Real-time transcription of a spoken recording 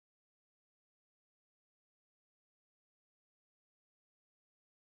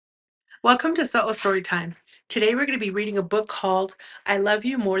Welcome to Subtle Storytime. Today we're going to be reading a book called I Love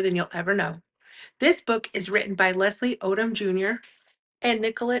You More Than You'll Ever Know. This book is written by Leslie Odom Jr. and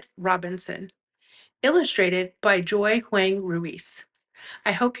Nicolette Robinson, illustrated by Hwang Ruiz.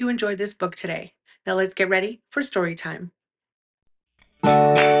 I hope you enjoyed this book today. Now let's get ready for story time.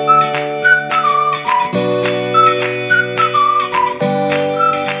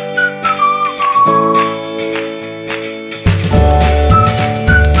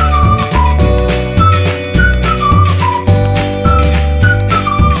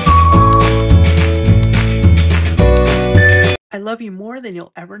 I love you more than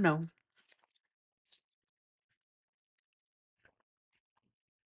you'll ever know.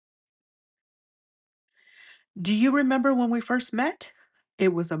 Do you remember when we first met?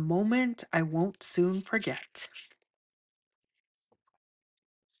 It was a moment I won't soon forget.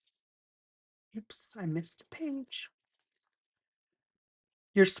 Oops, I missed a page.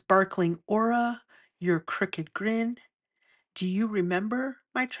 Your sparkling aura, your crooked grin. Do you remember,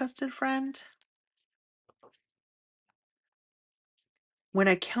 my trusted friend? When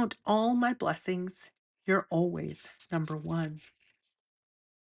I count all my blessings, you're always number one.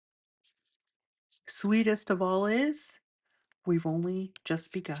 Sweetest of all is, we've only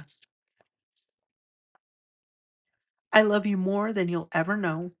just begun. I love you more than you'll ever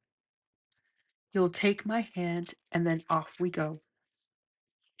know. You'll take my hand and then off we go.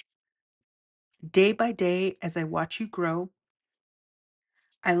 Day by day, as I watch you grow,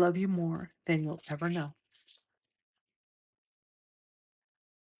 I love you more than you'll ever know.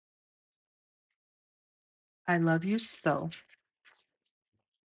 I love you so.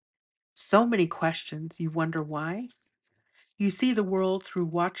 So many questions, you wonder why? You see the world through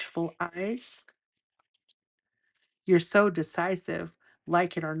watchful eyes. You're so decisive,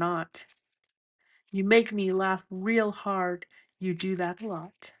 like it or not. You make me laugh real hard. You do that a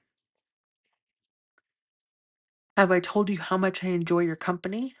lot. Have I told you how much I enjoy your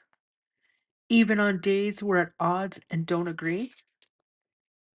company? Even on days we're at odds and don't agree?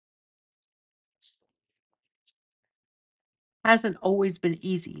 Hasn't always been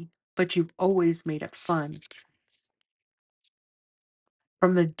easy, but you've always made it fun.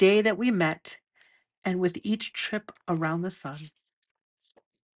 From the day that we met and with each trip around the sun.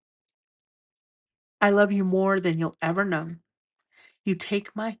 I love you more than you'll ever know. You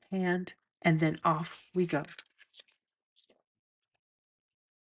take my hand and then off we go.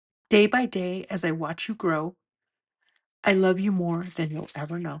 Day by day, as I watch you grow, I love you more than you'll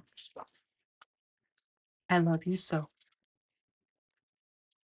ever know. I love you so.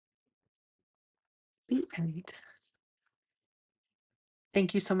 The end.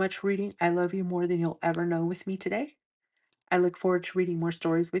 Thank you so much for reading I Love You More Than You'll Ever Know with me today. I look forward to reading more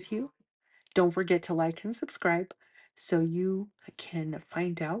stories with you. Don't forget to like and subscribe so you can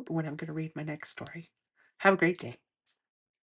find out when I'm going to read my next story. Have a great day.